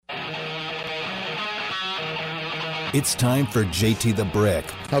It's time for JT the Brick.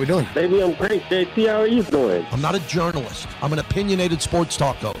 How we doing? Baby, I'm great. JT, how are you doing? I'm not a journalist. I'm an opinionated sports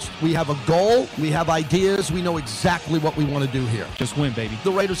talk host. We have a goal. We have ideas. We know exactly what we want to do here. Just win, baby.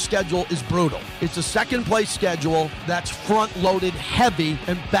 The Raiders' schedule is brutal. It's a second-place schedule that's front-loaded heavy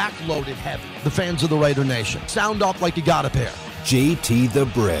and back-loaded heavy. The fans of the Raider Nation. Sound off like you got a pair. JT the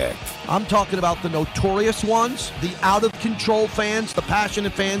Brick. I'm talking about the notorious ones, the out-of-control fans, the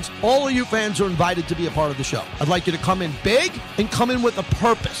passionate fans. All of you fans are invited to be a part of the show. I'd like you to come in big and come in with a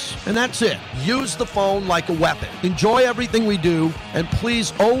purpose. And that's it. Use the phone like a weapon. Enjoy everything we do, and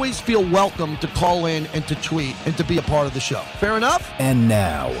please always feel welcome to call in and to tweet and to be a part of the show. Fair enough? And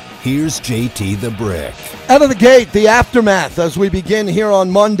now, here's JT the Brick. Out of the gate, the aftermath as we begin here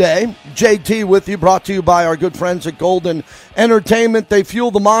on Monday. JT with you, brought to you by our good friends at Golden Entertainment. They fuel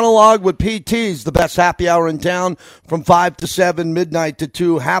the monologue with PT's, the best happy hour in town, from 5 to 7, midnight to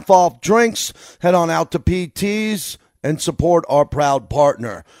 2. Half off drinks. Head on out to PT's and support our proud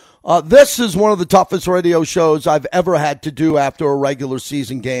partner. This is one of the toughest radio shows I've ever had to do after a regular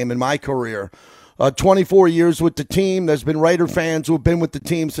season game in my career. 24 years with the team. There's been Raider fans who have been with the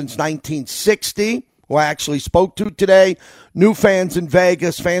team since 1960. Who I actually spoke to today. New fans in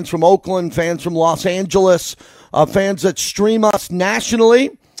Vegas, fans from Oakland, fans from Los Angeles, fans that stream us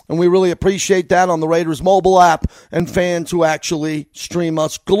nationally, and we really appreciate that on the Raiders mobile app, and fans who actually stream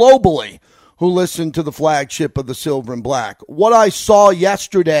us globally, who listen to the flagship of the Silver and Black. What I saw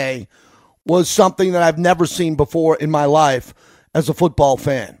yesterday was something that I've never seen before in my life as a football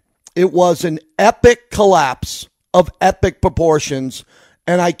fan. It was an epic collapse of epic proportions,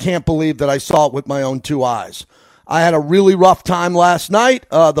 and I can't believe that I saw it with my own two eyes. I had a really rough time last night.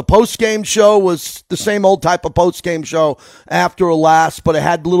 The post-game show was the same old type of post-game show after a loss, but it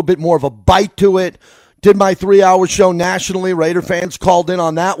had a little bit more of a bite to it. Did my 3-hour show nationally. Raider fans called in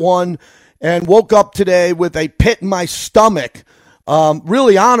on that one, and woke up today with a pit in my stomach.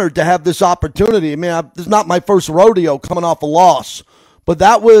 Really honored to have this opportunity. I mean, this is not my first rodeo coming off a loss, but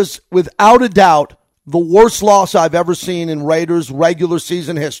that was, without a doubt, the worst loss I've ever seen in Raiders regular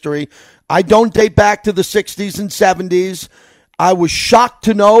season history. I don't date back to the 60s and 70s. I was shocked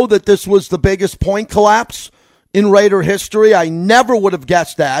to know that this was the biggest point collapse in Raider history. I never would have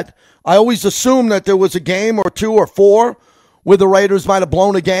guessed that. I always assumed that there was a game or two or four where the Raiders might have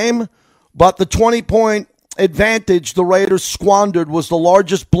blown a game, but the 20-point advantage the Raiders squandered was the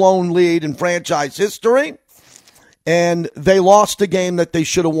largest blown lead in franchise history, and they lost a game that they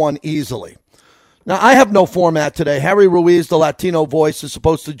should have won easily. Now, I have no format today. Harry Ruiz, the Latino voice, is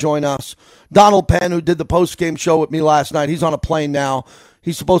supposed to join us. Donald Penn, who did the post-game show with me last night, he's on a plane now.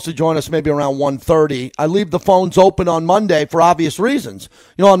 He's supposed to join us maybe around 1:30. I leave the phones open on Monday for obvious reasons.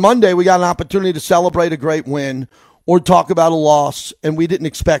 You know, on Monday, we got an opportunity to celebrate a great win or talk about a loss, and we didn't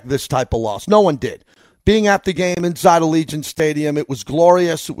expect this type of loss. No one did. Being at the game inside Allegiant Stadium, it was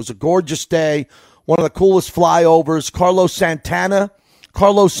glorious. It was a gorgeous day. One of the coolest flyovers. Carlos Santana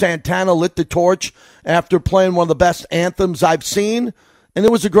lit the torch after playing one of the best anthems I've seen, and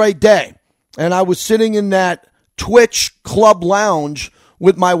it was a great day. And I was sitting in that Twitch Club Lounge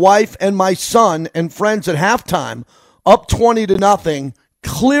with my wife and my son and friends at halftime, up 20-0,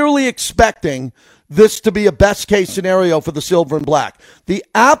 clearly expecting this to be a best-case scenario for the Silver and Black. The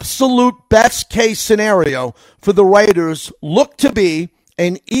absolute best-case scenario for the Raiders looked to be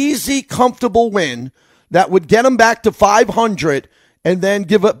an easy, comfortable win that would get them back to 500 and then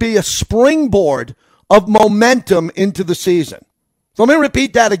be a springboard of momentum into the season. So let me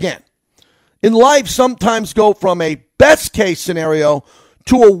repeat that again. In life, sometimes go from a best-case scenario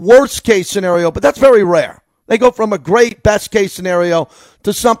to a worst-case scenario, but that's very rare. They go from a great best-case scenario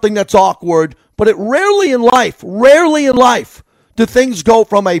to something that's awkward, but rarely in life do things go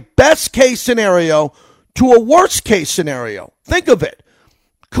from a best-case scenario to a worst-case scenario. Think of it.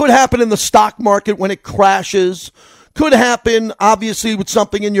 Could happen in the stock market when it crashes. Could happen, obviously, with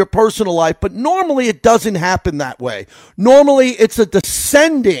something in your personal life, but normally it doesn't happen that way. Normally, it's a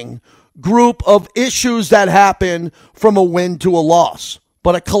descending group of issues that happen from a win to a loss.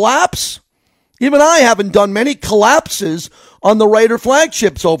 But a collapse? Even I haven't done many collapses on the Raider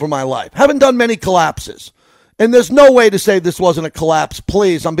flagships over my life. Haven't done many collapses. And there's no way to say this wasn't a collapse.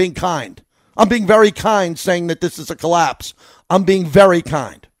 Please, I'm being kind. I'm being very kind saying that this is a collapse. I'm being very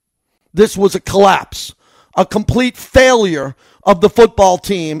kind. This was a collapse. A complete failure of the football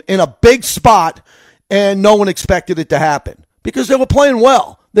team in a big spot, and no one expected it to happen because they were playing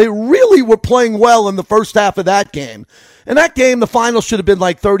well. They really were playing well in the first half of that game. In that game, the final should have been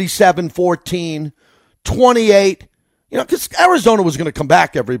like 37-14, 28. You know, because Arizona was going to come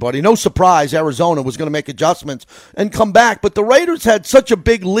back, everybody. No surprise, Arizona was going to make adjustments and come back. But the Raiders had such a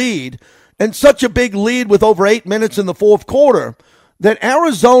big lead, and such a big lead with over 8 minutes in the fourth quarter that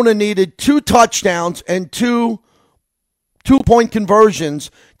Arizona needed 2 touchdowns and two-point conversions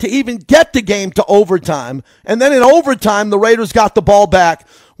to even get the game to overtime. And then in overtime, the Raiders got the ball back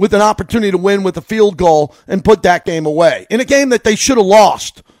with an opportunity to win with a field goal and put that game away. In a game that they should have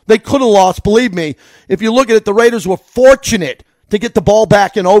lost. They could have lost, believe me. If you look at it, the Raiders were fortunate to get the ball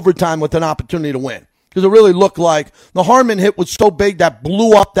back in overtime with an opportunity to win. Because it really looked like the Harmon hit was so big that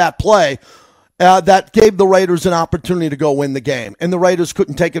blew up that play that gave the Raiders an opportunity to go win the game. And the Raiders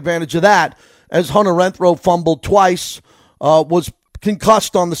couldn't take advantage of that as Hunter Renfrow fumbled twice, was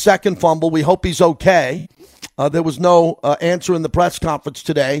concussed on the second fumble. We hope he's okay. There was no answer in the press conference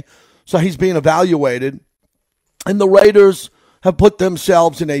today, so he's being evaluated. And the Raiders have put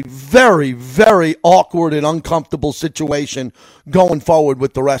themselves in a very, very awkward and uncomfortable situation going forward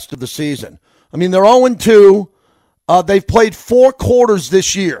with the rest of the season. I mean, they're 0-2. They've played 4 quarters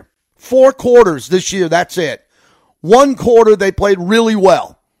this year. 4 quarters this year, that's it. 1 quarter they played really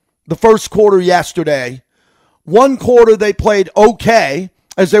well. The first quarter yesterday. 1 quarter they played okay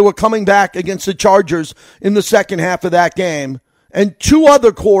as they were coming back against the Chargers in the second half of that game. And 2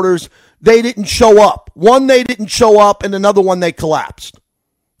 other quarters, they didn't show up. One they didn't show up, and another one they collapsed.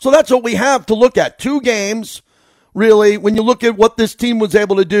 So that's what we have to look at. 2 games, really, when you look at what this team was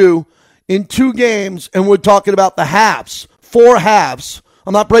able to do in 2 games, and we're talking about the halves, 4 halves.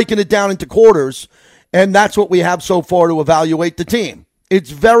 I'm not breaking it down into quarters, and that's what we have so far to evaluate the team.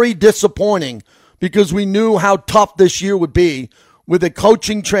 It's very disappointing because we knew how tough this year would be with a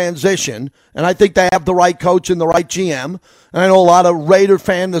coaching transition, and I think they have the right coach and the right GM. And I know a lot of Raider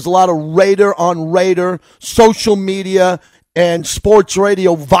fans, there's a lot of Raider on Raider social media and sports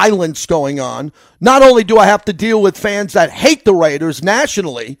radio violence going on. Not only do I have to deal with fans that hate the Raiders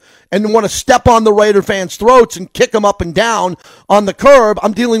nationally and want to step on the Raider fans' throats and kick them up and down on the curb,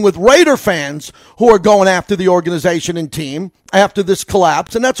 I'm dealing with Raider fans who are going after the organization and team after this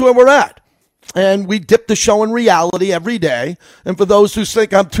collapse, and that's where we're at. And we dip the show in reality every day. And for those who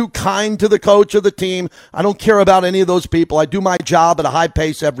think I'm too kind to the coach or the team, I don't care about any of those people. I do my job at a high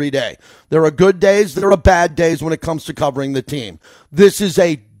pace every day. There are good days, there are bad days when it comes to covering the team. This is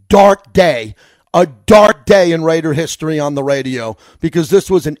a dark day in Raider history on the radio because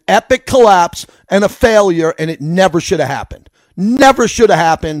this was an epic collapse and a failure, and it never should have happened. Never should have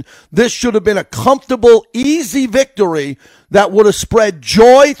happened. This should have been a comfortable, easy victory that would have spread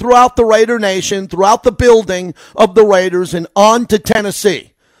joy throughout the Raider Nation, throughout the building of the Raiders, and on to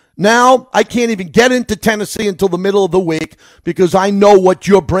Tennessee. Now, I can't even get into Tennessee until the middle of the week because I know what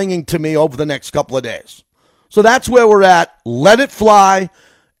you're bringing to me over the next couple of days. So that's where we're at. Let it fly.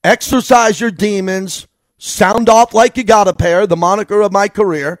 Exercise your demons. Sound off like you got a pair, the moniker of my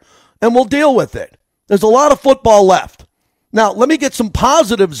career, and we'll deal with it. There's a lot of football left. Now, let me get some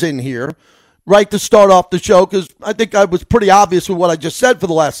positives in here, right, to start off the show, because I think I was pretty obvious with what I just said for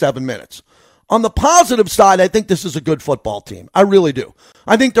the last 7 minutes. On the positive side, I think this is a good football team. I really do.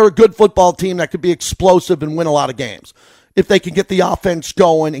 I think they're a good football team that could be explosive and win a lot of games if they can get the offense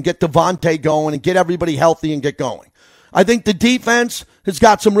going and get Devontae going and get everybody healthy and get going. I think the defense has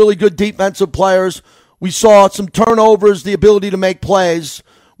got some really good defensive players. We saw some turnovers, the ability to make plays.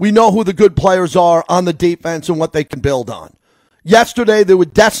 We know who the good players are on the defense and what they can build on. Yesterday, they were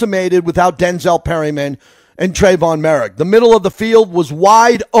decimated without Denzel Perryman and Trayvon Merrick. The middle of the field was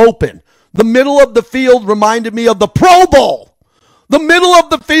wide open. The middle of the field reminded me of the Pro Bowl. The middle of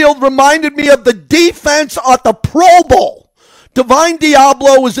the field reminded me of the defense at the Pro Bowl. Divine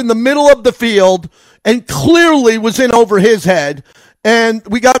Diablo was in the middle of the field and clearly was in over his head. And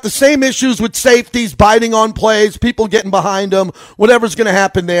we got the same issues with safeties, biting on plays, people getting behind them, whatever's going to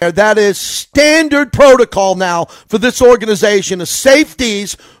happen there. That is standard protocol now for this organization, of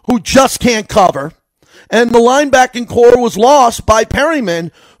safeties who just can't cover. And the linebacking core was lost by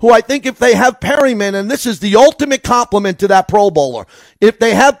Perryman, who I think if they have Perryman, and this is the ultimate compliment to that Pro Bowler, if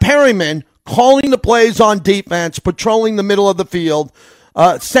they have Perryman calling the plays on defense, patrolling the middle of the field,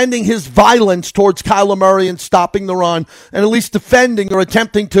 sending his violence towards Kyler Murray and stopping the run, and at least defending or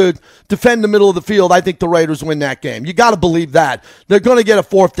attempting to defend the middle of the field, I think the Raiders win that game. You got to believe that. They're going to get a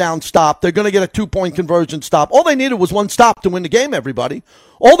 4th down stop. They're going to get a 2-point conversion stop. All they needed was 1 stop to win the game, everybody.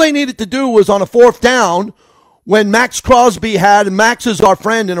 All they needed to do was on a 4th down when Max Crosby had, and Max is our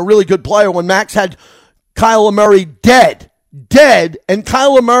friend and a really good player, when Max had Kyler Murray dead, and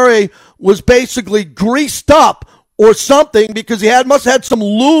Kyler Murray was basically greased up or something because he must have had some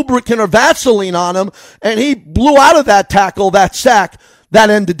lubricant or Vaseline on him, and he blew out of that tackle, that sack. That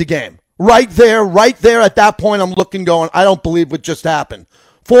ended the game. Right there at that point, I'm looking going, I don't believe what just happened.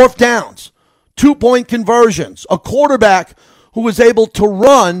 4th downs, 2-point conversions, a quarterback who was able to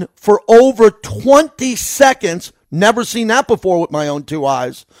run for over 20 seconds. Never seen that before with my own two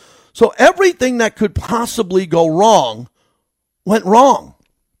eyes. So everything that could possibly go wrong went wrong.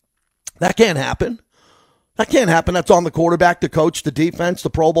 That can't happen. That can't happen. That's on the quarterback, the coach, the defense, the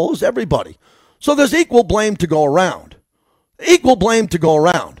Pro Bowlers, everybody. So there's equal blame to go around. Equal blame to go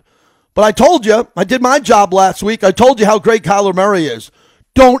around. But I told you, I did my job last week. I told you how great Kyler Murray is.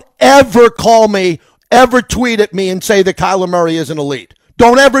 Don't ever call me, ever tweet at me and say that Kyler Murray isn't elite.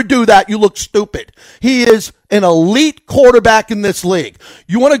 Don't ever do that. You look stupid. He is an elite quarterback in this league.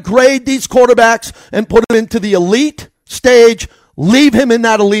 You want to grade these quarterbacks and put him into the elite stage, leave him in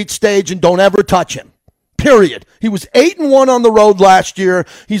that elite stage and don't ever touch him. Period. He was 8-1 on the road last year.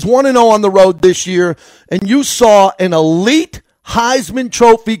 He's 1-0 on the road this year. And you saw an elite Heisman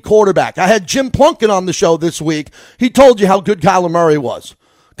Trophy quarterback. I had Jim Plunkett on the show this week. He told you how good Kyler Murray was.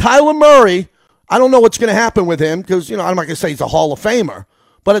 Kyler Murray, I don't know what's going to happen with him because, I'm not going to say he's a Hall of Famer.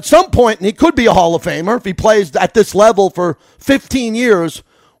 But at some point, and he could be a Hall of Famer if he plays at this level for 15 years,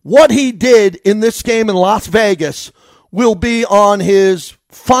 what he did in this game in Las Vegas will be on his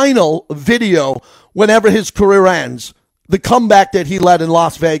final video whenever his career ends. The comeback that he led in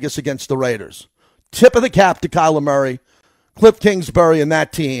Las Vegas against the Raiders. Tip of the cap to Kyler Murray, Cliff Kingsbury, and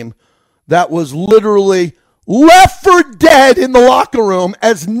that team that was literally left for dead in the locker room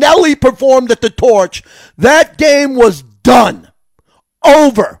as Nelly performed at the torch. That game was done.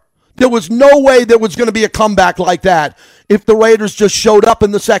 Over. There was no way there was going to be a comeback like that if the Raiders just showed up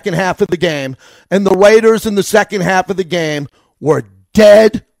in the second half of the game. And the Raiders in the second half of the game were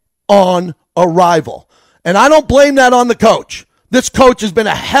dead on arrival. And I don't blame that on the coach. This coach has been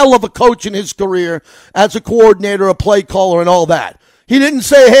a hell of a coach in his career as a coordinator, a play caller, and all that. He didn't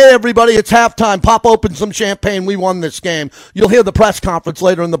say, hey, everybody, it's halftime. Pop open some champagne. We won this game. You'll hear the press conference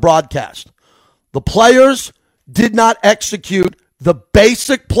later in the broadcast. The players did not execute the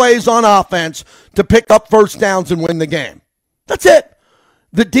basic plays on offense to pick up first downs and win the game. That's it.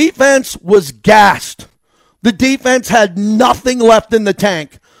 The defense was gassed. The defense had nothing left in the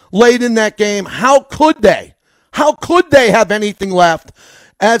tank late in that game. How could they? How could they have anything left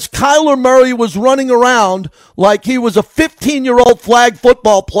as Kyler Murray was running around like he was a 15-year-old flag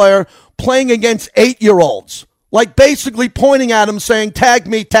football player playing against 8-year-olds, like basically pointing at him saying, tag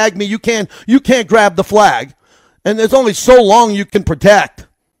me, you can't grab the flag. And there's only so long you can protect.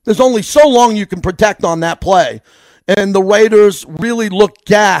 There's only so long you can protect on that play. And the Raiders really looked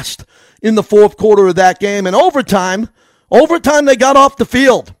gassed in the fourth quarter of that game. And overtime, they got off the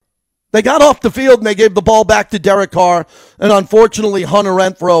field. They got off the field and they gave the ball back to Derek Carr. And unfortunately, Hunter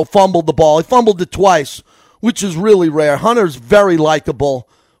Renfrow fumbled the ball. He fumbled it twice, which is really rare. Hunter's very likable,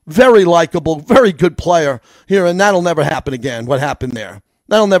 very good player here. And that'll never happen again, what happened there.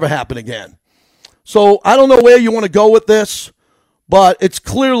 That'll never happen again. So I don't know where you want to go with this, but it's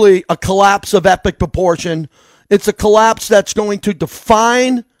clearly a collapse of epic proportion. It's a collapse that's going to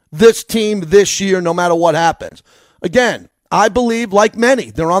define this team this year no matter what happens. Again, I believe, like many,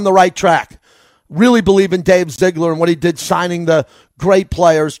 they're on the right track. Really believe in Dave Ziegler and what he did signing the great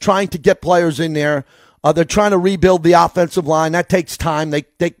players, trying to get players in there. They're trying to rebuild the offensive line. That takes time. They're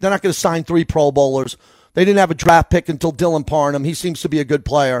not going to sign 3 Pro Bowlers. They didn't have a draft pick until Dylan Parham. He seems to be a good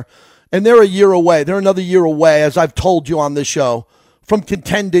player. And they're a year away. They're another year away, as I've told you on this show, from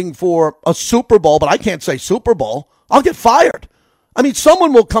contending for a Super Bowl. But I can't say Super Bowl. I'll get fired. I mean,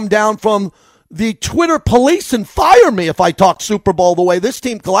 someone will come down from the Twitter police and fire me if I talk Super Bowl the way this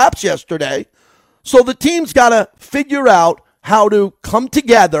team collapsed yesterday. So the team's got to figure out how to come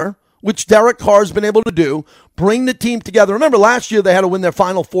together, which Derek Carr's been able to do, bring the team together. Remember, last year they had to win their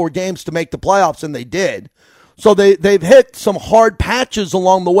final 4 games to make the playoffs, and they did. So they've hit some hard patches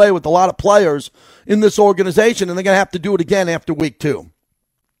along the way with a lot of players in this organization, and they're going to have to do it again after week 2.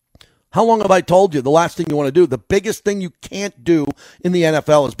 How long have I told you the last thing you want to do? The biggest thing you can't do in the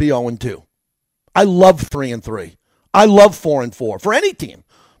NFL is be 0-2. I love 3-3. I love 4-4 for any team.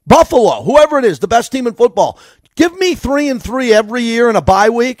 Buffalo, whoever it is, the best team in football. Give me 3-3 every year in a bye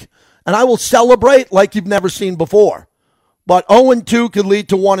week, and I will celebrate like you've never seen before. But 0-2 could lead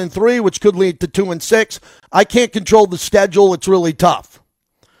to 1-3, which could lead to 2-6. I can't control the schedule. It's really tough.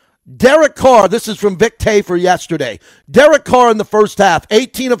 Derek Carr, this is from Vic Tafur yesterday. Derek Carr in the first half,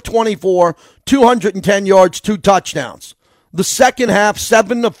 18 of 24, 210 yards, 2 touchdowns. The second half,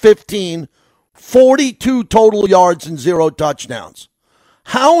 7 of 15, 42 total yards and 0 touchdowns.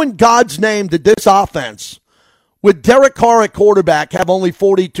 How in God's name did this offense, with Derek Carr at quarterback, have only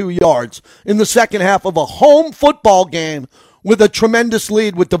 42 yards in the second half of a home football game with a tremendous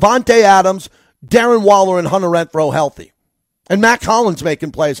lead with Devontae Adams, Darren Waller, and Hunter Renfrow healthy? And Matt Collins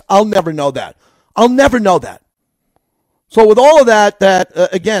making plays. I'll never know that. I'll never know that. So with all of that,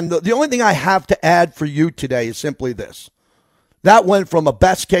 again, the only thing I have to add for you today is simply this. That went from a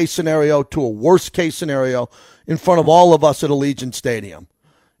best case scenario to a worst case scenario in front of all of us at Allegiant Stadium.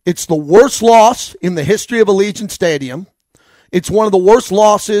 It's the worst loss in the history of Allegiant Stadium. It's one of the worst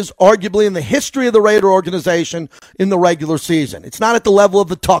losses, arguably, in the history of the Raider organization in the regular season. It's not at the level of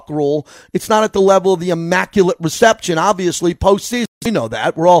the Tuck rule. It's not at the level of the immaculate reception, obviously, postseason. We know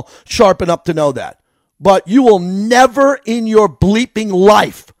that. We're all sharp enough to know that. But you will never in your bleeping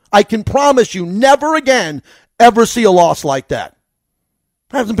life, I can promise you, never again, ever see a loss like that.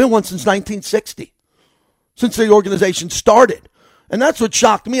 There hasn't been one since 1960, since the organization started. And that's what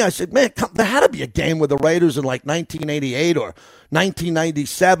shocked me. I said, man, there had to be a game with the Raiders in like 1988 or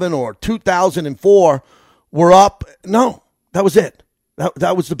 1997 or 2004 were up. No, that was it.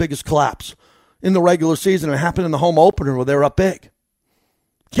 That was the biggest collapse in the regular season. It happened in the home opener where they were up big.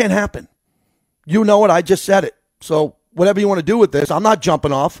 Can't happen. You know it. I just said it. So whatever you want to do with this, I'm not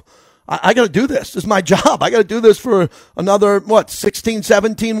jumping off. I got to do this. This is my job. I got to do this for another, 16,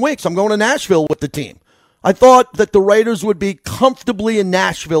 17 weeks. I'm going to Nashville with the team. I thought that the Raiders would be comfortably in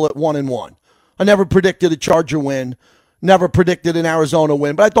Nashville at 1-1. I never predicted a Charger win, never predicted an Arizona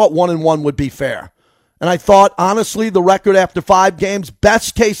win, but I thought 1-1 would be fair. And I thought, honestly, the record after 5 games,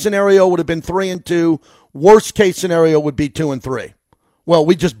 best case scenario would have been 3-2. Worst case scenario would be 2-3. Well,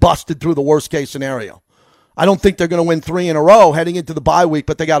 we just busted through the worst case scenario. I don't think they're going to win 3 in a row heading into the bye week,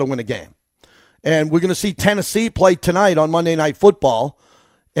 but they got to win a game. And we're going to see Tennessee play tonight on Monday Night Football.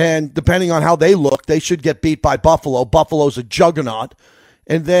 And depending on how they look, they should get beat by Buffalo. Buffalo's a juggernaut.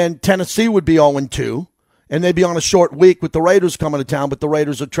 And then Tennessee would be 0-2. And they'd be on a short week with the Raiders coming to town, but the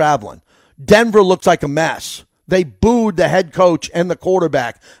Raiders are traveling. Denver looks like a mess. They booed the head coach and the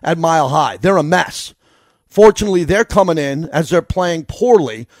quarterback at Mile High. They're a mess. Fortunately, they're coming in as they're playing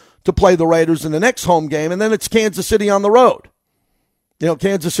poorly to play the Raiders in the next home game. And then it's Kansas City on the road.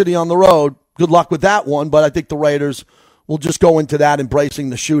 Kansas City on the road. Good luck with that one, but I think the Raiders will just go into that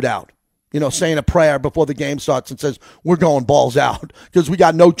embracing the shootout, saying a prayer before the game starts and says, we're going balls out because we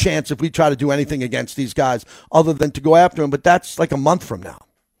got no chance if we try to do anything against these guys other than to go after them. But that's like a month from now.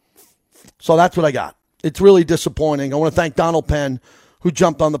 So that's what I got. It's really disappointing. I want to thank Donald Penn, who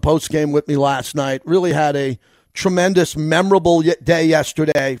jumped on the postgame with me last night. Really had a tremendous, memorable day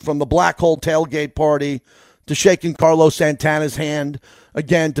yesterday, from the Black Hole tailgate party to shaking Carlos Santana's hand,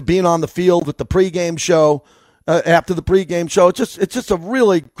 again, to being on the field with the pregame show. After the pregame show, it's just a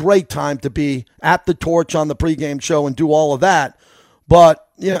really great time to be at the Torch on the pregame show and do all of that. But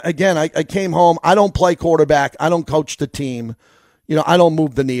again, I came home. I don't play quarterback. I don't coach the team. I don't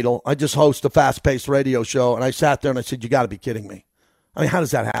move the needle. I just host a fast-paced radio show. And I sat there and I said, you got to be kidding me. I mean, how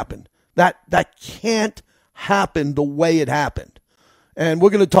does that happen? That can't happen the way it happened. And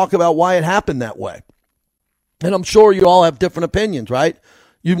we're going to talk about why it happened that way. And I'm sure you all have different opinions, right?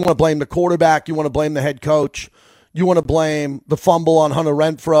 You want to blame the quarterback. You want to blame the head coach. You want to blame the fumble on Hunter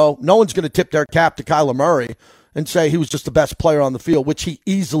Renfrow. No one's going to tip their cap to Kyler Murray and say he was just the best player on the field, which he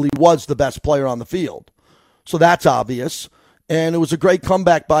easily was the best player on the field. So that's obvious. And it was a great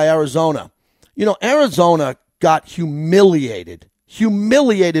comeback by Arizona. Arizona got humiliated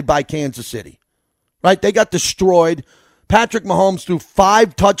by Kansas City, right? They got destroyed. Patrick Mahomes threw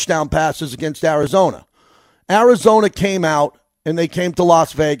 5 touchdown passes against Arizona. Arizona came out, and they came to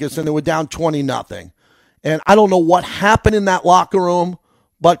Las Vegas, and they were down 20-0. And I don't know what happened in that locker room,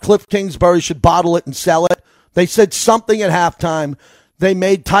 but Cliff Kingsbury should bottle it and sell it. They said something at halftime. They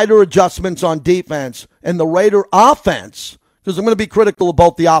made tighter adjustments on defense. And the Raider offense, because I'm going to be critical of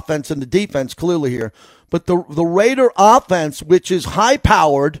both the offense and the defense clearly here, but the Raider offense, which is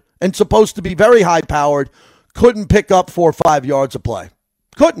high-powered and supposed to be very high-powered, couldn't pick up 4 or 5 yards of play.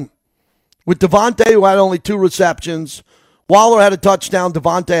 Couldn't. With Devontae, who had only 2 receptions, Waller had a touchdown.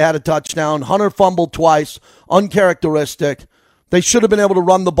 Devontae had a touchdown. Hunter fumbled twice. Uncharacteristic. They should have been able to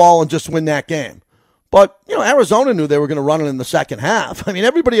run the ball and just win that game. But, Arizona knew they were going to run it in the second half. I mean,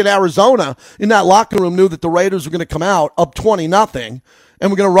 everybody in Arizona in that locker room knew that the Raiders were going to come out up 20-0 and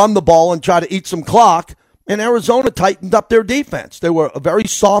we're going to run the ball and try to eat some clock. And Arizona tightened up their defense. They were a very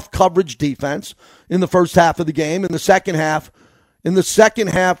soft coverage defense in the first half of the game. In the second half,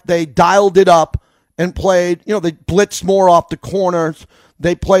 they dialed it up and played, they blitzed more off the corners.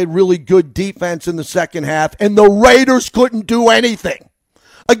 They played really good defense in the second half, and the Raiders couldn't do anything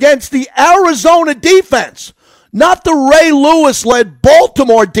against the Arizona defense, not the Ray Lewis-led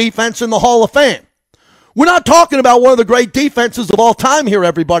Baltimore defense in the Hall of Fame. We're not talking about one of the great defenses of all time here,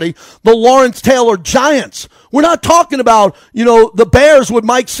 everybody, the Lawrence Taylor Giants. We're not talking about, the Bears with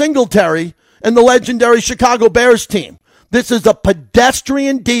Mike Singletary and the legendary Chicago Bears team. This is a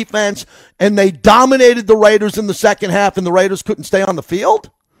pedestrian defense, and they dominated the Raiders in the second half, and the Raiders couldn't stay on the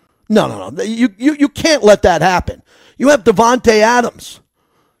field? No. You can't let that happen. You have Devontae Adams.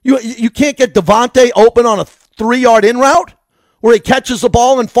 You can't get Devontae open on a 3-yard in route where he catches the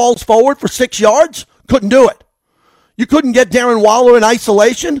ball and falls forward for 6 yards? Couldn't do it. You couldn't get Darren Waller in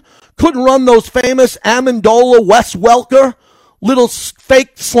isolation? Couldn't run those famous Amendola, Wes Welker, little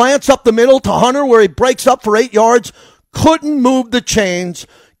fake slants up the middle to Hunter where he breaks up for 8 yards? Couldn't move the chains.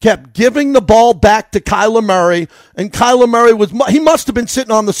 Kept giving the ball back to Kyler Murray, and Kyler Murray he must have been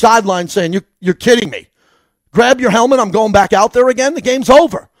sitting on the sideline saying, you're kidding me. Grab your helmet, I'm going back out there again, the game's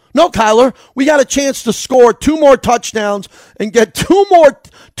over. No, Kyler, we got a chance to score 2 more touchdowns and get 2 more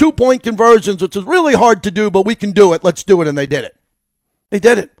 2-point conversions, which is really hard to do, but we can do it. Let's do it, and they did it. They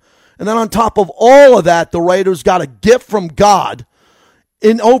did it. And then on top of all of that, the Raiders got a gift from God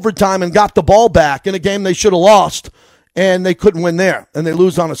in overtime and got the ball back in a game they should have lost, and they couldn't win there, and they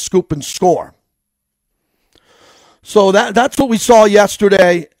lose on a scoop and score. So that's what we saw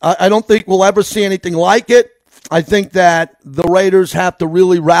yesterday. I don't think we'll ever see anything like it. I think that the Raiders have to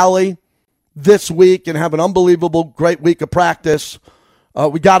really rally this week and have an unbelievable great week of practice.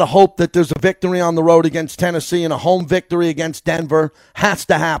 We got to hope that there's a victory on the road against Tennessee and a home victory against Denver. Has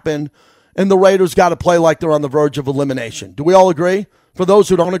to happen. And the Raiders got to play like they're on the verge of elimination. Do we all agree? For those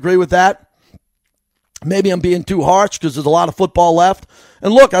who don't agree with that, maybe I'm being too harsh because there's a lot of football left.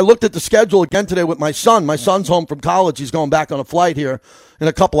 And look, I looked at the schedule again today with my son. My son's home from college. He's going back on a flight here in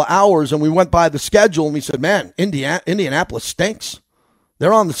a couple of hours. And we went by the schedule and we said, man, Indianapolis stinks.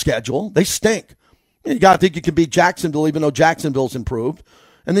 They're on the schedule. They stink. You got to think you can beat Jacksonville even though Jacksonville's improved.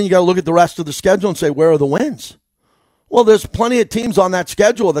 And then you got to look at the rest of the schedule and say, where are the wins? Well, there's plenty of teams on that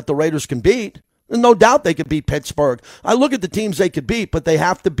schedule that the Raiders can beat. There's no doubt they could beat Pittsburgh. I look at the teams they could beat, but they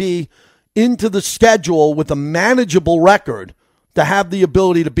have to be into the schedule with a manageable record to have the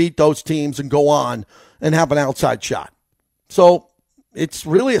ability to beat those teams and go on and have an outside shot. So it's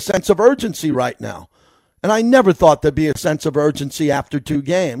really a sense of urgency right now. And I never thought there'd be a sense of urgency after 2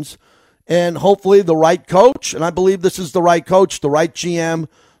 games. And hopefully the right coach, and I believe this is the right coach, the right GM,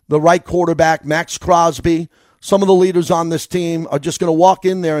 the right quarterback, Max Crosby, some of the leaders on this team are just going to walk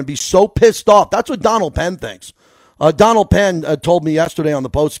in there and be so pissed off. That's what Donald Penn thinks. Donald Penn told me yesterday on the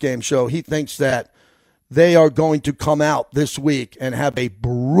postgame show he thinks that they are going to come out this week and have a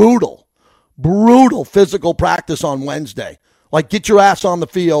brutal physical practice on Wednesday. Like, get your ass on the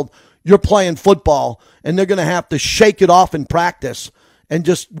field. You're playing football, and they're going to have to shake it off in practice and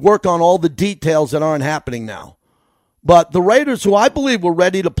just work on all the details that aren't happening now. But the Raiders, who I believe were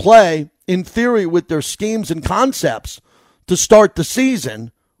ready to play, in theory, with their schemes and concepts to start the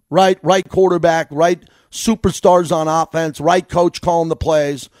season, right quarterback, right superstars on offense, right coach calling the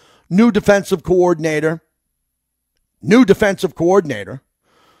plays, new defensive coordinator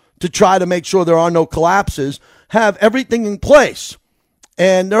to try to make sure there are no collapses, have everything in place.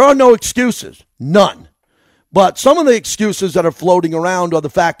 And there are no excuses, none. But some of the excuses that are floating around are the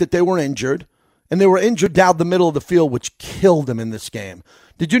fact that they were injured, and they were injured down the middle of the field, which killed them in this game.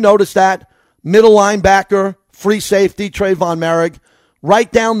 Did you notice that? Middle linebacker, free safety, Trayvon Merrick,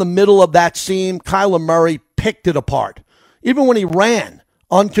 right down the middle of that seam, Kyler Murray picked it apart. Even when he ran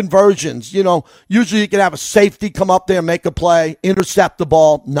on conversions, usually you can have a safety come up there, make a play, intercept the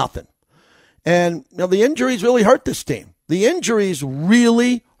ball, nothing. And the injuries really hurt this team. The injuries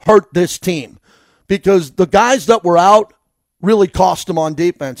really hurt this team because the guys that were out really cost them on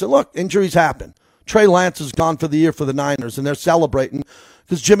defense. And look, injuries happen. Trey Lance is gone for the year for the Niners, and they're celebrating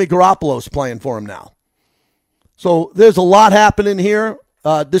because Jimmy Garoppolo's playing for him now. So there's a lot happening here.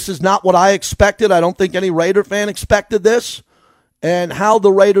 This is not what I expected. I don't think any Raider fan expected this. And how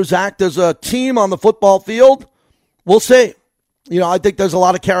the Raiders act as a team on the football field, we'll see. I think there's a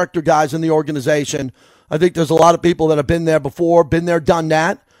lot of character guys in the organization. I think there's a lot of people that have been there before, been there, done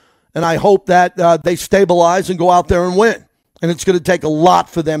that. And I hope that they stabilize and go out there and win. And it's going to take a lot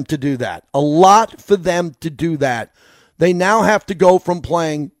for them to do that. A lot for them to do that. They now have to go from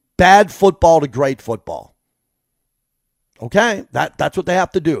playing bad football to great football. Okay? That's what they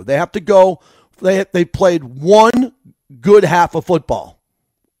have to do. They have to go. They played one good half of football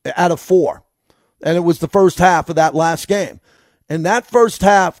out of 4. And it was the first half of that last game. And that first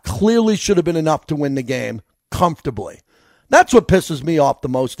half clearly should have been enough to win the game comfortably. That's what pisses me off the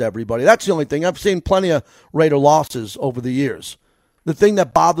most, everybody. That's the only thing. I've seen plenty of Raider losses over the years. The thing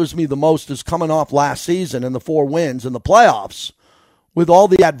that bothers me the most is coming off last season and the 4 wins in the playoffs with all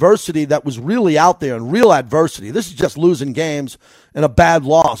the adversity that was really out there and real adversity. This is just losing games and a bad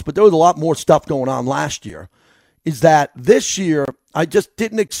loss, but there was a lot more stuff going on last year. Is that this year, I just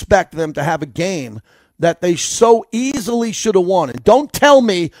didn't expect them to have a game that they so easily should have won. And don't tell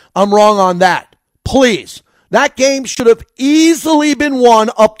me I'm wrong on that. Please. That game should have easily been won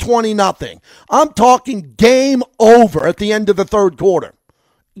up 20-0. I'm talking game over at the end of the third quarter.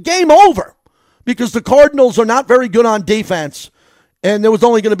 Game over. Because the Cardinals are not very good on defense, and there was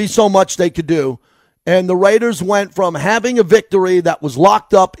only going to be so much they could do. And the Raiders went from having a victory that was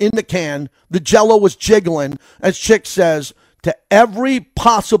locked up in the can, the jello was jiggling, as Chick says, to every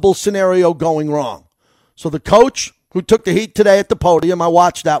possible scenario going wrong. So the coach who took the heat today at the podium, I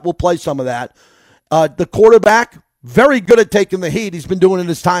watched that. We'll play some of that. The quarterback, very good at taking the heat. He's been doing it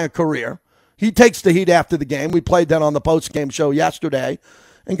his entire career. He takes the heat after the game. We played that on the post-game show yesterday.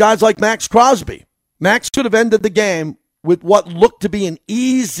 And guys like Max Crosby. Max could have ended the game with what looked to be an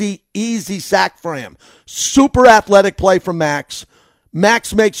easy sack for him. Super athletic play from Max.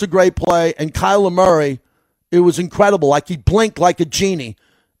 Max makes a great play, and Kyler Murray, it was incredible. Like he blinked like a genie,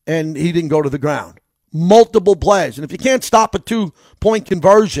 and he didn't go to the ground. Multiple plays. And if you can't stop a 2-point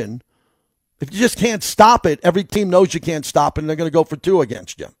conversion, if you just can't stop it, every team knows you can't stop it, and they're going to go for 2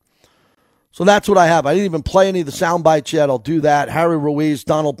 against you. So that's what I have. I didn't even play any of the sound bites yet. I'll do that. Harry Ruiz,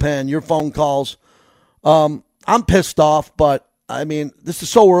 Donald Penn, your phone calls. I'm pissed off, but, I mean, this is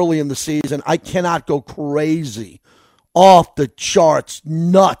so early in the season. I cannot go crazy, off the charts,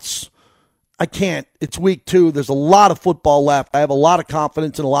 nuts. I can't. It's week 2. There's a lot of football left. I have a lot of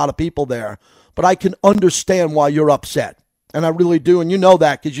confidence in a lot of people there, but I can understand why you're upset. And I really do, and you know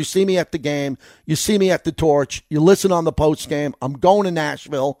that because you see me at the game, you see me at the Torch, you listen on the post game. I'm going to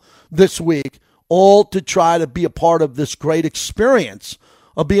Nashville this week, all to try to be a part of this great experience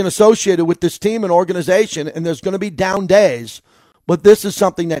of being associated with this team and organization, and there's going to be down days, but this is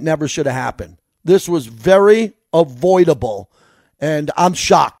something that never should have happened. This was very avoidable, and I'm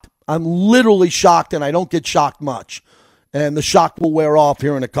shocked. I'm literally shocked, and I don't get shocked much, and the shock will wear off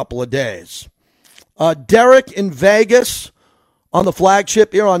here in a couple of days. Derek in Vegas on the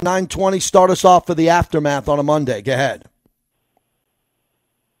flagship here on 920. Start us off for the aftermath on a Monday. Go ahead.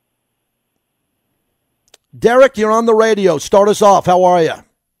 Derek, you're on the radio. Start us off. How are you?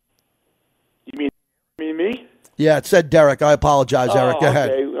 You mean me? Yeah, it said Derek. I apologize, Eric. Go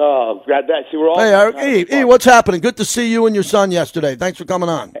ahead. Okay. Glad that. See, we're all. Hey, Eric. Hey, what's happening? Good to see you and your son yesterday. Thanks for coming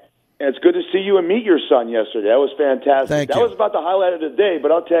on. And it's good to see you and meet your son yesterday. That was fantastic. Thank you. That was about the highlight of the day,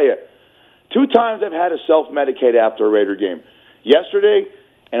 but I'll tell you, 2 times I've had to self-medicate after a Raider game. Yesterday,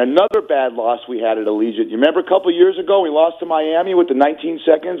 and another bad loss we had at Allegiant. You remember a couple of years ago we lost to Miami with the 19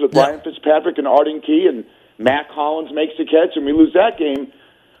 seconds with Ryan Fitzpatrick and Arden Key, and Matt Collins makes the catch, and we lose that game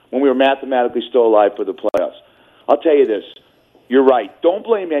when we were mathematically still alive for the playoffs. I'll tell you this. You're right. Don't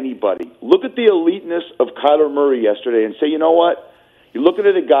blame anybody. Look at the eliteness of Kyler Murray yesterday and say, you know what? You're looking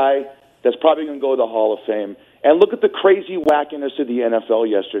at a guy that's probably going to go to the Hall of Fame. And look at the crazy wackiness of the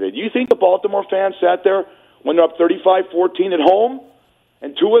NFL yesterday. Do you think the Baltimore fans sat there when they're up 35-14 at home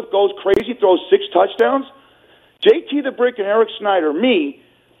and Tua goes crazy, throws 6 touchdowns? JT the Brick and Eric Snyder, me,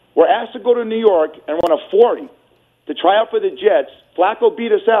 were asked to go to New York and run a 40 to try out for the Jets. Flacco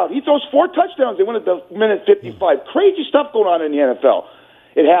beat us out. He throws 4 touchdowns. They win at the minute 55. Crazy stuff going on in the NFL.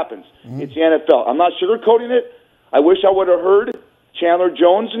 It happens. It's the NFL. I'm not sugarcoating it. I wish I would have heard Chandler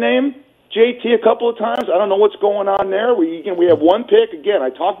Jones' name, JT, a couple of times. I don't know what's going on there. We have 1 pick. Again, I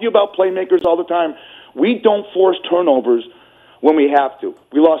talk to you about playmakers all the time. We don't force turnovers when we have to.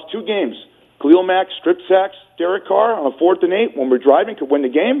 We lost 2 games. Khalil Mack strip sacks Derek Carr on a 4th and 8 when we're driving, could win the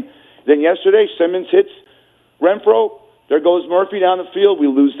game. Then yesterday, Simmons hits Renfro. There goes Murphy down the field. We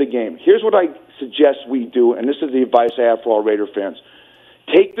lose the game. Here's what I suggest we do, and this is the advice I have for all Raider fans.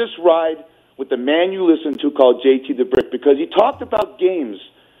 Take this ride with the man you listen to called JT the Brick, because he talked about games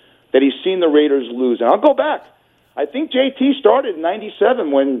that he's seen the Raiders lose. And I'll go back. I think JT started in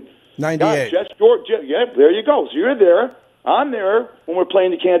 97 when 98. Yeah, there you go. So you're there. I'm there when we're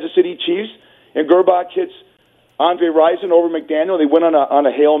playing the Kansas City Chiefs, and Gerbach hits Andre Rison over McDaniel. They went on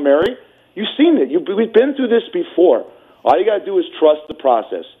a Hail Mary. You've seen it. We've been through this before. All you got to do is trust the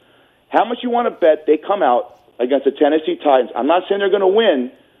process. How much you want to bet they come out against the Tennessee Titans? I'm not saying they're going to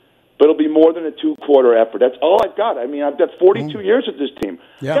win, but it'll be more than a 2-quarter effort. That's all I've got. I mean, I've got 42 years with this team.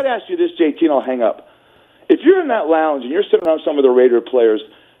 Yeah. I've got to ask you this, JT, and I'll hang up. If you're in that lounge and you're sitting around some of the Raider players,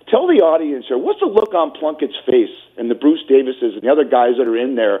 tell the audience here, what's the look on Plunkett's face and the Bruce Davises and the other guys that are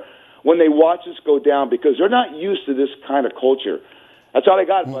in there when they watch this go down, because they're not used to this kind of culture. That's all I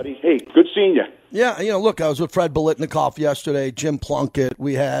got, buddy. Hey, good seeing you. Yeah, look, I was with Fred Biletnikoff yesterday, Jim Plunkett.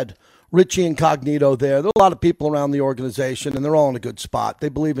 We had Richie Incognito there. There are a lot of people around the organization, and they're all in a good spot. They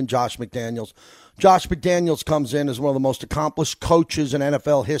believe in Josh McDaniels. Josh McDaniels comes in as one of the most accomplished coaches in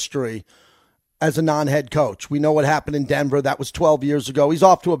NFL history as a non-head coach. We know what happened in Denver. That was 12 years ago. He's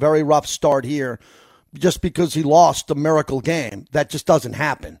off to a very rough start here. just because he lost a miracle game. That just doesn't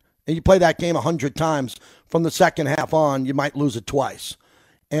happen. And you play that game 100 times from the second half on, you might lose it twice.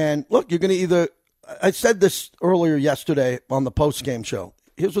 And look, you're going to either, I said this earlier yesterday on the post-game show.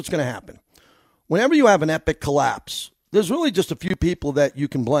 Here's what's going to happen. Whenever you have an epic collapse, there's really just a few people that you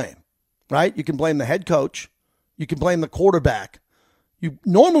can blame, right? You can blame the head coach. You can blame the quarterback. You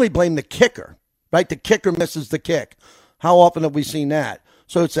normally blame the kicker, right? The kicker misses the kick. How often have we seen that?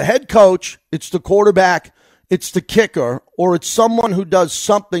 So it's the head coach, it's the quarterback, it's the kicker, or it's someone who does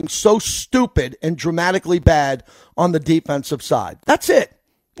something so stupid and dramatically bad on the defensive side. That's it.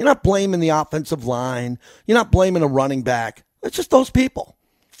 You're not blaming the offensive line. You're not blaming a running back. It's just those people.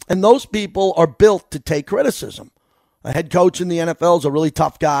 And those people are built to take criticism. A head coach in the NFL is a really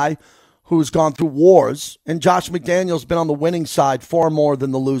tough guy who's gone through wars, and Josh McDaniels been on the winning side far more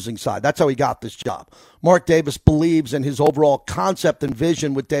than the losing side. That's how he got this job. Mark Davis believes in his overall concept and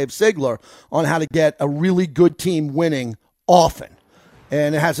vision with Dave Ziegler on how to get a really good team winning often.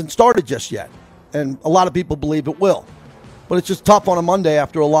 And it hasn't started just yet. And a lot of people believe it will. But it's just tough on a Monday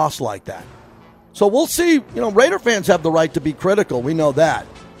after a loss like that. So we'll see. Raider fans have the right to be critical. We know that.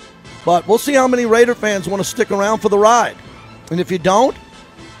 But we'll see how many Raider fans want to stick around for the ride. And if you don't,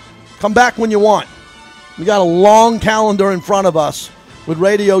 come back when you want. We got a long calendar in front of us with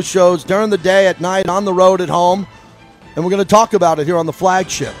radio shows during the day, at night, on the road, at home. And we're going to talk about it here on the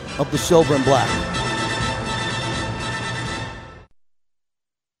flagship of the Silver and Black.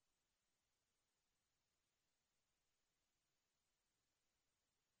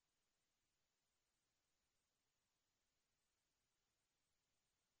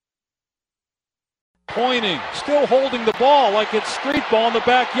 Pointing, still holding the ball like it's street ball in the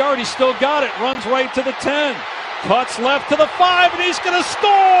backyard. He's still got it. Runs right to the 10. Cuts left to the 5, and he's going to score!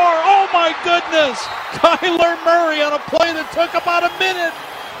 Oh, my goodness! Kyler Murray on a play that took about a minute.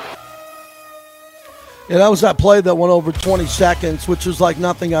 Yeah, that was that play that went over 20 seconds, which was like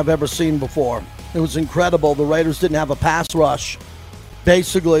nothing I've ever seen before. It was incredible. The Raiders didn't have a pass rush.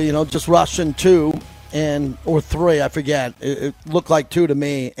 Basically, just rushing 2 or 3, I forget. It looked like 2 to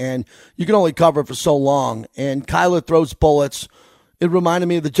me, and you can only cover for so long. And Kyler throws bullets. It reminded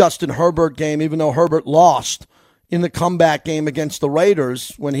me of the Justin Herbert game, even though Herbert lost in the comeback game against the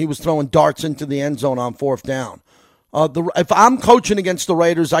Raiders when he was throwing darts into the end zone on 4th down. If I'm coaching against the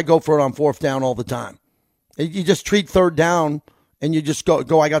Raiders, I go for it on 4th down all the time. You just treat 3rd down, and you just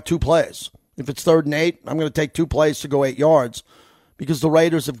go, I got 2 plays. If it's 3rd and 8, I'm going to take 2 plays to go 8 yards. Because the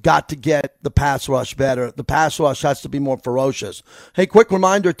Raiders have got to get the pass rush better. The pass rush has to be more ferocious. Hey, quick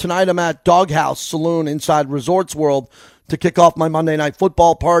reminder, tonight I'm at Doghouse Saloon inside Resorts World to kick off my Monday Night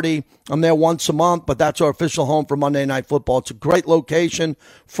Football party. I'm there once a month, but that's our official home for Monday Night Football. It's a great location.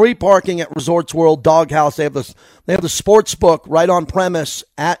 Free parking at Resorts World Doghouse. They have the sports book right on premise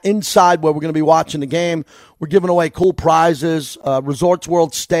inside where we're going to be watching the game. We're giving away cool prizes. Resorts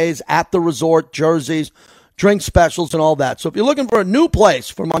World stays at the resort, jerseys, drink specials, and all that. So if you're looking for a new place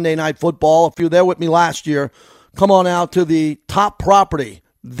for Monday Night Football, if you were there with me last year, come on out to the top property,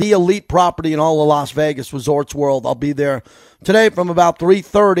 the elite property in all of Las Vegas, Resorts World. I'll be there today from about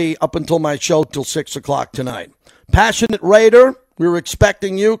 3:30 up until my show till 6 o'clock tonight. Passionate Raider, we were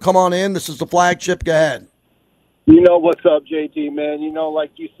expecting you. Come on in. This is the flagship. Go ahead. You know what's up, JT, man.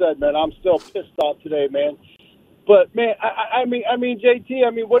 Like you said, man, I'm still pissed off today, man. But man, I mean, JT,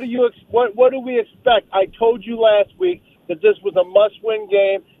 what do we expect? I told you last week that this was a must-win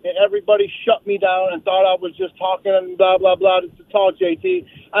game, and everybody shut me down and thought I was just talking and blah blah blah to talk, JT.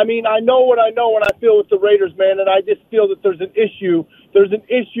 I know what I know when I feel with the Raiders, man, and I just feel that there's an issue. There's an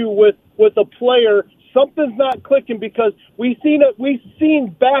issue with a player. Something's not clicking because we've seen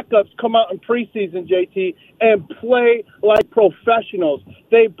backups come out in preseason, JT, and play like professionals.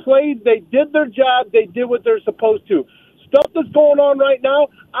 They did their job, they did what they're supposed to. Stuff that's going on right now,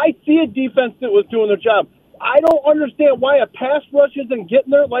 I see a defense that was doing their job. I don't understand why a pass rush isn't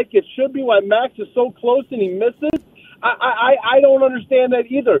getting there like it should be, why Max is so close and he misses. I don't understand that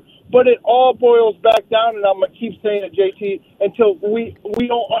either. But it all boils back down, and I'm going to keep saying it, JT, until we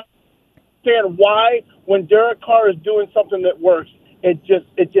don't understand why when Derek Carr is doing something that works, it just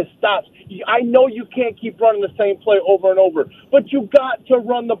stops. I know you can't keep running the same play over and over, but you got to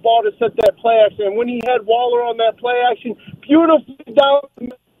run the ball to set that play action. And when he had Waller on that play action, beautifully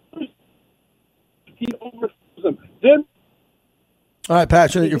down, he overthrows him. Then. All right,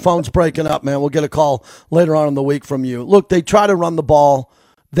 Passionate, your phone's breaking up, man. We'll get a call later on in the week from you. Look, they try to run the ball.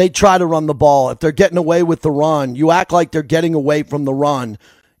 If they're getting away with the run, you act like they're getting away from the run.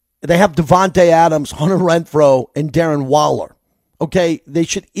 They have Devontae Adams, Hunter Renfrow, and Darren Waller. Okay, they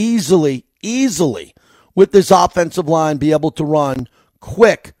should easily, with this offensive line, be able to run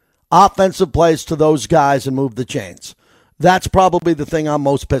quick, offensive plays to those guys and move the chains. That's probably the thing I'm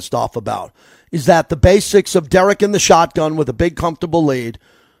most pissed off about, is that the basics of Derek in the shotgun with a big, comfortable lead.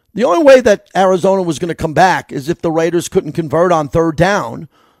 The only way that Arizona was going to come back is if the Raiders couldn't convert on third down,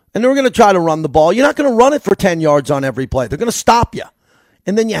 and they were going to try to run the ball. You're not going to run it for 10 yards on every play. They're going to stop you.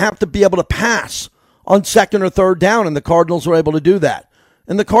 And then you have to be able to pass on second or third down, and the Cardinals were able to do that.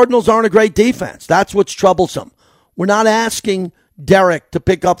 And the Cardinals aren't a great defense. That's what's troublesome. We're not asking Derek to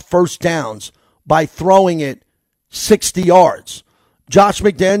pick up first downs by throwing it 60 yards. Josh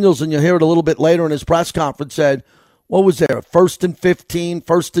McDaniels, and you'll hear it a little bit later in his press conference, said, what was there, 1st and 15,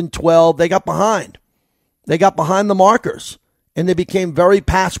 1st and 12? They got behind. They got behind the markers, and they became very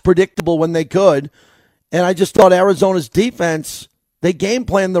pass predictable when they could. And I just thought Arizona's defense, they game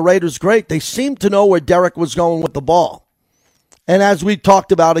planned the Raiders great. They seemed to know where Derek was going with the ball. And as we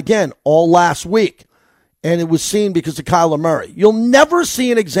talked about again all last week, and it was seen because of Kyler Murray, you'll never see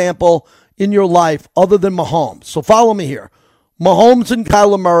an example in your life other than Mahomes. So follow me here. Mahomes and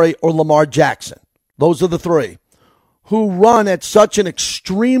Kyler Murray or Lamar Jackson. Those are the three who run at such an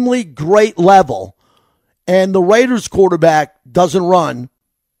extremely great level, and the Raiders quarterback doesn't run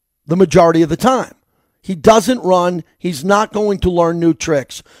the majority of the time. He doesn't run. He's not going to learn new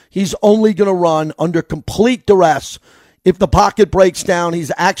tricks. He's only going to run under complete duress. If the pocket breaks down,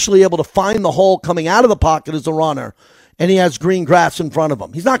 he's actually able to find the hole coming out of the pocket as a runner, and he has green grass in front of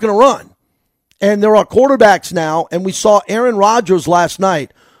him. He's not going to run. And there are quarterbacks now, and we saw Aaron Rodgers last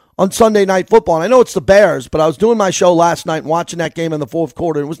night on Sunday Night Football. And I know it's the Bears, but I was doing my show last night and watching that game in the fourth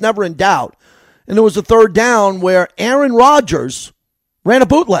quarter. It was never in doubt. And there was a third down where Aaron Rodgers ran a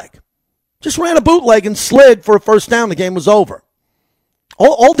bootleg. Just ran a bootleg and slid for a first down. The game was over.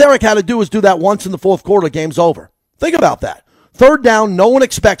 All Derek had to do was do that once in the fourth quarter. The game's over. Think about that. Third down, no one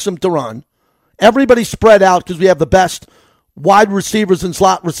expects him to run. Everybody's spread out because we have the best wide receivers and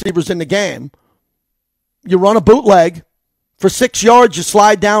slot receivers in the game. You run a bootleg. For 6 yards, you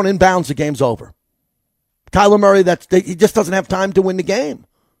slide down, inbounds, the game's over. Kyler Murray, he just doesn't have time to win the game.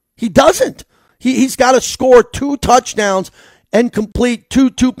 He doesn't. He's got to score 2 touchdowns and complete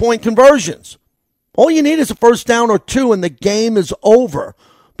 2 two-point conversions. All you need is a first down or 2, and the game is over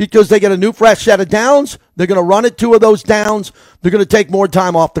because they get a new fresh set of downs. They're going to run it 2 of those downs. They're going to take more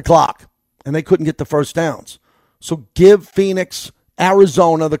time off the clock, and they couldn't get the first downs. So give Phoenix,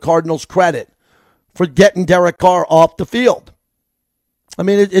 Arizona, the Cardinals credit for getting Derek Carr off the field. I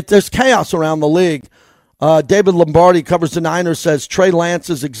mean, there's chaos around the league. David Lombardi covers the Niners, says Trey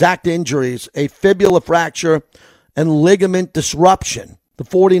Lance's exact injuries, a fibula fracture and ligament disruption. The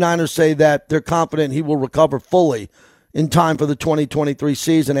 49ers say that they're confident he will recover fully in time for the 2023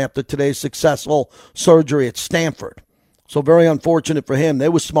 season after today's successful surgery at Stanford. So very unfortunate for him. They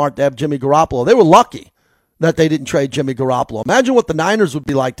were smart to have Jimmy Garoppolo. They were lucky that they didn't trade Jimmy Garoppolo. Imagine what the Niners would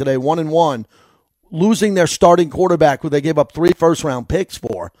be like today, 1-1. Losing their starting quarterback who they gave up 3 first-round picks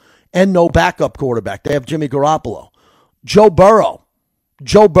for and no backup quarterback. They have Jimmy Garoppolo. Joe Burrow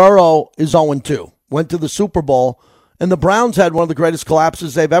is 0-2. Went to the Super Bowl, and the Browns had one of the greatest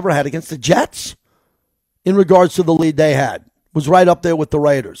collapses they've ever had against the Jets in regards to the lead they had. Was right up there with the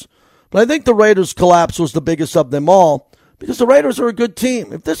Raiders. But I think the Raiders' collapse was the biggest of them all because the Raiders are a good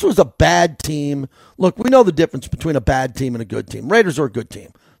team. If this was a bad team, look, we know the difference between a bad team and a good team. Raiders are a good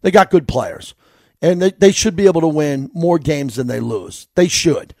team. They got good players. And they should be able to win more games than they lose. They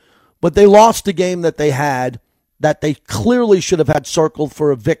should. But they lost a game that they had that they clearly should have had circled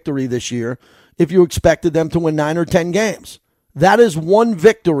for a victory this year if you expected them to win 9 or 10 games. That is one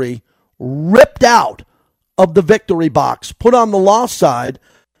victory ripped out of the victory box, put on the loss side.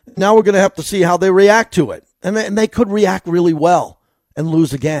 Now we're going to have to see how they react to it. And they could react really well and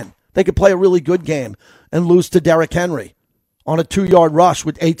lose again. They could play a really good game and lose to Derrick Henry on a 2-yard rush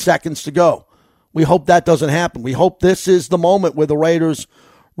with 8 seconds to go. We hope that doesn't happen. We hope this is the moment where the Raiders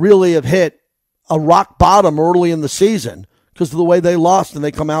really have hit a rock bottom early in the season because of the way they lost and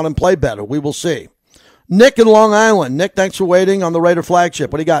they come out and play better. We will see. Nick in Long Island. Nick, thanks for waiting on the Raider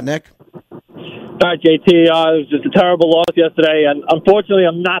flagship. What do you got, Nick? All right, JT. It was just a terrible loss yesterday, and unfortunately,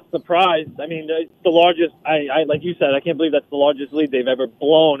 I'm not surprised. I mean, it's the largest, I like you said, I can't believe that's the largest lead they've ever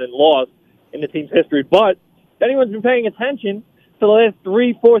blown and lost in the team's history. But if anyone's been paying attention for the last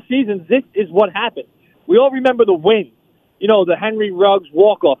 3-4 seasons, this is what happened. We all remember the wins. You know, the Henry Ruggs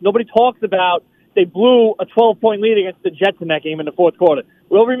walk-off. Nobody talks about they blew a 12-point lead against the Jets in that game in the fourth quarter.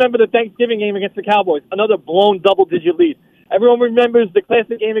 We all remember the Thanksgiving game against the Cowboys, another blown double-digit lead. Everyone remembers the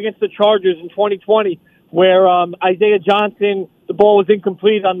classic game against the Chargers in 2020 where Isaiah Johnson, the ball was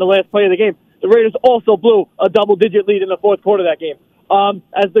incomplete on the last play of the game. The Raiders also blew a double-digit lead in the fourth quarter of that game.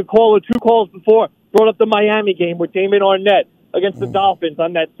 As the caller 2 calls before brought up the Miami game with Damon Arnett, against the Dolphins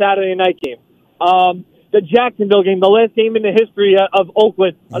on that Saturday night game. The Jacksonville game, the last game in the history of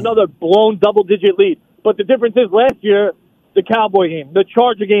Oakland, another blown double-digit lead. But the difference is last year, the Cowboy game, the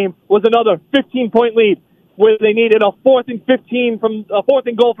Charger game was another 15-point lead where they needed a 4th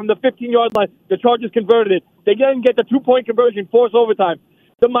and goal from the 15-yard line. The Chargers converted it. They didn't get the 2-point conversion, force overtime.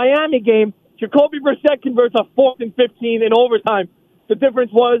 The Miami game, Jacoby Brissett converts a 4th and 15 in overtime. The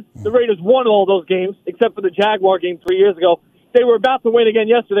difference was the Raiders won all those games, except for the Jaguar game 3 years ago. They were about to win again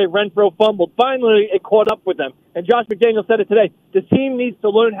yesterday. Renfro fumbled. Finally, it caught up with them. And Josh McDaniels said it today. The team needs to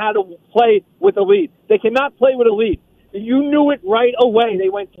learn how to play with a lead. They cannot play with a lead. You knew it right away. They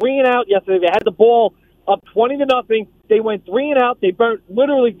went 3 and out yesterday. They had the ball up 20-0. They went 3 and out. They burnt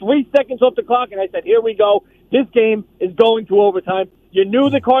literally 3 seconds off the clock. And I said, here we go. This game is going to overtime. You knew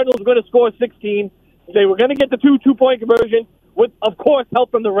the Cardinals were going to score 16. They were going to get the 2-point conversion with, of course,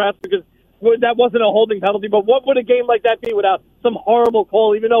 help from the refs because that wasn't a holding penalty, but what would a game like that be without some horrible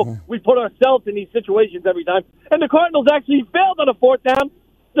call, even though we put ourselves in these situations every time? And the Cardinals actually failed on a 4th down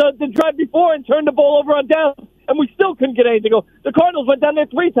the drive before and turned the ball over on downs, and we still couldn't get anything going. The Cardinals went down there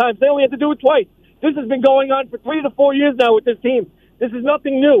 3 times. They only had to do it twice. This has been going on for 3 to 4 years now with this team. This is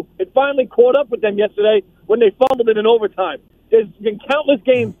nothing new. It finally caught up with them yesterday when they fumbled it in overtime. There's been countless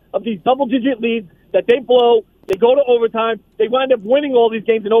games of these double-digit leads that they blow. They go to overtime. They wind up winning all these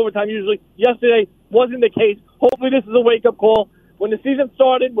games in overtime usually. Yesterday wasn't the case. Hopefully this is a wake-up call. When the season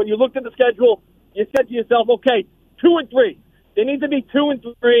started, when you looked at the schedule, you said to yourself, okay, 2 and 3. They need to be 2 and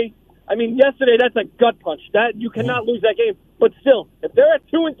 3. I mean, yesterday, that's a gut punch. That you cannot lose that game. But still, if they're at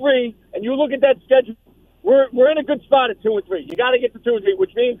 2 and 3 and you look at that schedule, we're in a good spot at 2 and 3. You got to get to 2 and 3,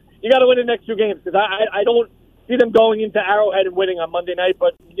 which means you got to win the next 2 games because I don't see them going into Arrowhead and winning on Monday night,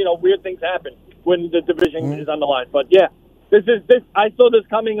 but, weird things happen when the division is on the line. But, yeah, I saw this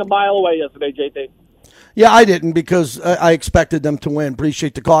coming a mile away yesterday, JT. Yeah, I didn't because I expected them to win.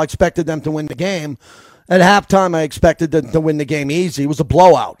 Appreciate the call. I expected them to win the game. At halftime, I expected them to win the game easy. It was a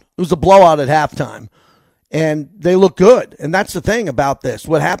blowout. It was a blowout at halftime. And they look good. And that's the thing about this.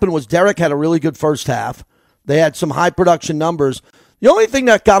 What happened was Derek had a really good first half. They had some high production numbers. The only thing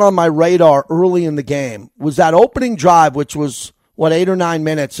that got on my radar early in the game was that opening drive, which was, 8 or 9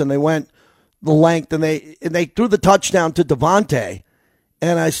 minutes, and they went the length, and they threw the touchdown to Devontae.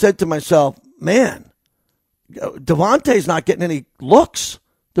 And I said to myself, man, Devontae's not getting any looks.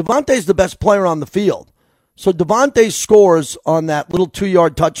 Devontae's the best player on the field. So Devontae scores on that little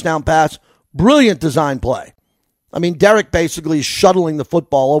 2-yard touchdown pass. Brilliant design play. I mean, Derek basically is shuttling the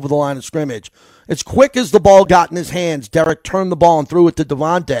football over the line of scrimmage. As quick as the ball got in his hands, Derek turned the ball and threw it to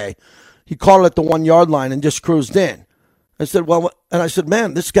Devontae. He caught it at the 1-yard line and just cruised in. I said,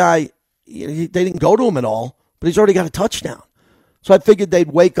 man, this guy, they didn't go to him at all, but he's already got a touchdown. So I figured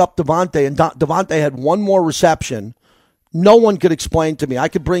they'd wake up Devontae, and Devontae had one more reception. No one could explain to me. I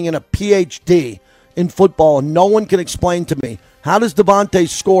could bring in a PhD in football, and no one can explain to me, how does Devontae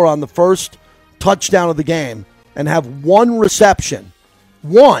score on the first touchdown of the game and have one reception,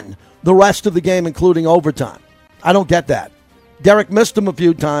 the rest of the game, including overtime? I don't get that. Derek missed him a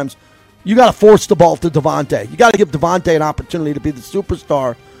few times. You got to force the ball to Devontae. You got to give Devontae an opportunity to be the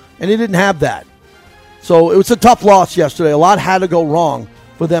superstar, and he didn't have that. So it was a tough loss yesterday. A lot had to go wrong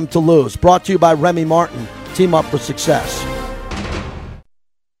for them to lose. Brought to you by Remy Martin. Team up for success.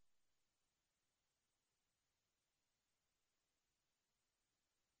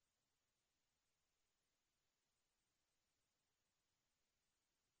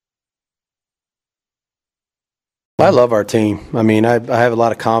 I love our team. I mean, I have a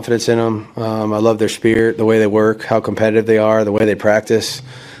lot of confidence in them. I love their spirit, the way they work, how competitive they are, the way they practice.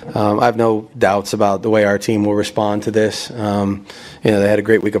 I have no doubts about the way our team will respond to this. They had a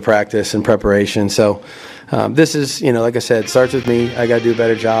great week of practice and preparation. So this is, like I said, starts with me. I got to do a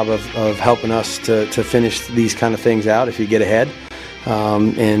better job of helping us to finish these kind of things out if you get ahead.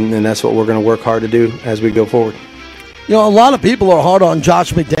 And that's what we're going to work hard to do as we go forward. A lot of people are hard on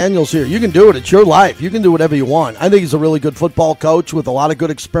Josh McDaniels here. You can do it. It's your life. You can do whatever you want. I think he's a really good football coach with a lot of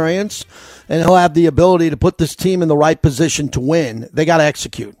good experience, and he'll have the ability to put this team in the right position to win. They got to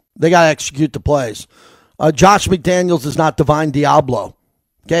execute. They got to execute the plays. Josh McDaniels is not Divine Diablo.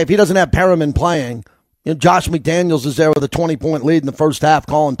 Okay, if he doesn't have Perriman playing, Josh McDaniels is there with a 20-point lead in the first half,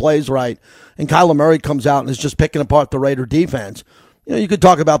 calling plays right, and Kyler Murray comes out and is just picking apart the Raider defense. You could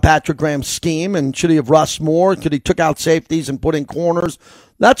talk about Patrick Graham's scheme and should he have rushed more? Could he took out safeties and put in corners?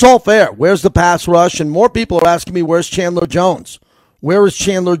 That's all fair. Where's the pass rush? And more people are asking me, where's Chandler Jones? Where is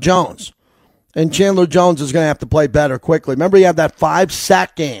Chandler Jones? And Chandler Jones is going to have to play better quickly. Remember, he had that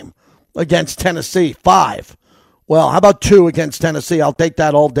 5-sack game against Tennessee. 5. Well, how about 2 against Tennessee? I'll take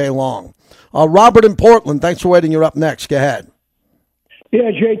that all day long. Robert in Portland, thanks for waiting. You're up next. Go ahead. Yeah,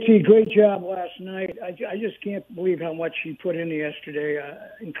 JT, great job last night. I just can't believe how much he put in yesterday.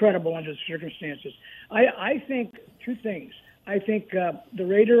 Incredible under the circumstances. I think two things. I think the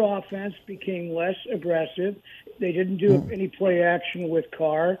Raider offense became less aggressive. They didn't do any play action with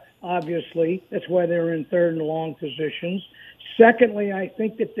Carr, obviously. That's why they were in third and long positions. Secondly, I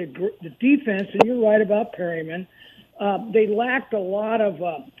think that the defense, and you're right about Perryman, they lacked a lot of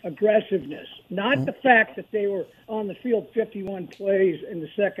aggressiveness. Not the fact that they were on the field 51 plays in the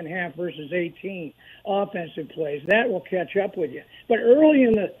second half versus 18 offensive plays. That will catch up with you. But early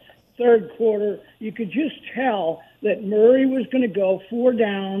in the third quarter, you could just tell that Murray was going to go 4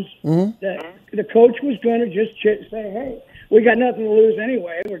 downs, that the coach was going to just say, hey, we got nothing to lose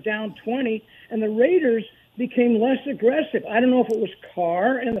anyway. We're down 20. And the Raiders became less aggressive. I don't know if it was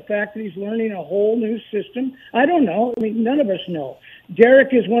Carr and the fact that he's learning a whole new system. I don't know. I mean, none of us know.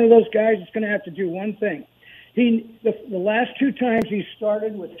 Derek is one of those guys that's going to have to do one thing. The last 2 times he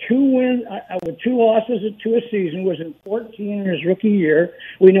started with 2 losses to a season was in 14 in his rookie year.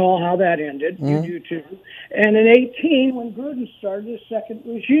 We know how that ended. You do too. And in 18, when Gruden started his second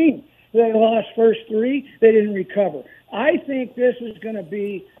regime, they lost first 3. They didn't recover. I think this is going to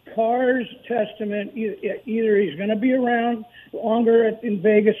be Carr's testament. Either he's going to be around longer in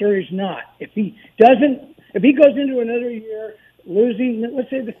Vegas or he's not. If he goes into another year losing, let's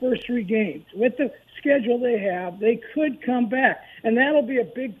say, the first 3 games, with the schedule they have, they could come back. And that'll be a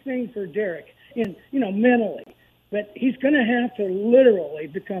big thing for Derek, mentally. But he's going to have to literally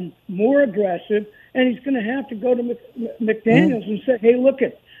become more aggressive, and he's going to have to go to McDaniels and say, hey, look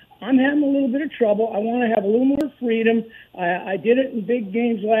it. I'm having a little bit of trouble. I want to have a little more freedom. I did it in big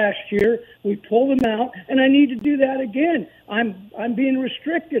games last year. We pulled them out, and I need to do that again. I'm being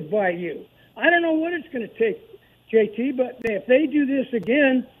restricted by you. I don't know what it's going to take, JT, but if they do this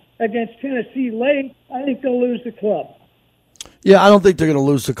again against Tennessee late, I think they'll lose the club. Yeah, I don't think they're going to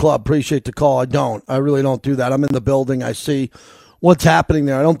lose the club. Appreciate the call. I don't. I really don't do that. I'm in the building. I see what's happening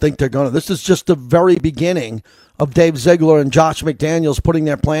there. I don't think they're going to. This is just the very beginning of Dave Ziegler and Josh McDaniels putting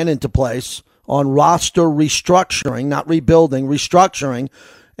their plan into place on roster restructuring, not rebuilding, restructuring,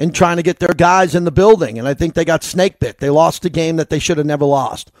 and trying to get their guys in the building. And I think they got snake bit. They lost a game that they should have never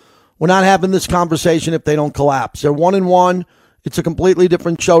lost. We're not having this conversation if they don't collapse. They're 1-1. It's a completely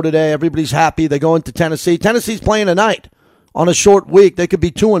different show today. Everybody's happy. They go into Tennessee. Tennessee's playing tonight on a short week. They could be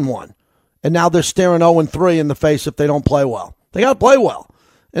 2-1. And now they're staring 0-3 in the face if they don't play well. They got to play well.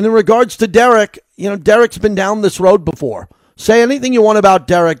 And in regards to Derek, Derek's been down this road before. Say anything you want about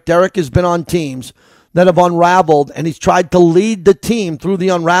Derek. Derek has been on teams that have unraveled, and he's tried to lead the team through the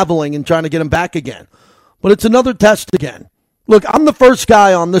unraveling and trying to get him back again. But it's another test again. Look, I'm the first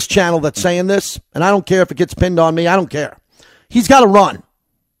guy on this channel that's saying this, and I don't care if it gets pinned on me. I don't care. He's got to run.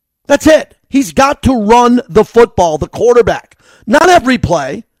 That's it. He's got to run the football, the quarterback. Not every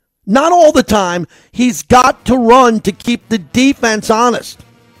play, not all the time. He's got to run to keep the defense honest.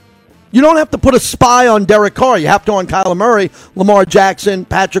 You don't have to put a spy on Derek Carr. You have to on Kyler Murray, Lamar Jackson,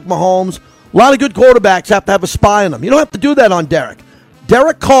 Patrick Mahomes. A lot of good quarterbacks have to have a spy on them. You don't have to do that on Derek.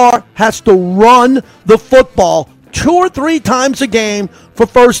 Derek Carr has to run the football 2 or 3 times a game for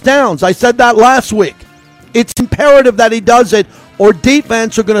first downs. I said that last week. It's imperative that he does it, or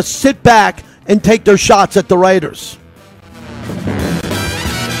defense are going to sit back and take their shots at the Raiders.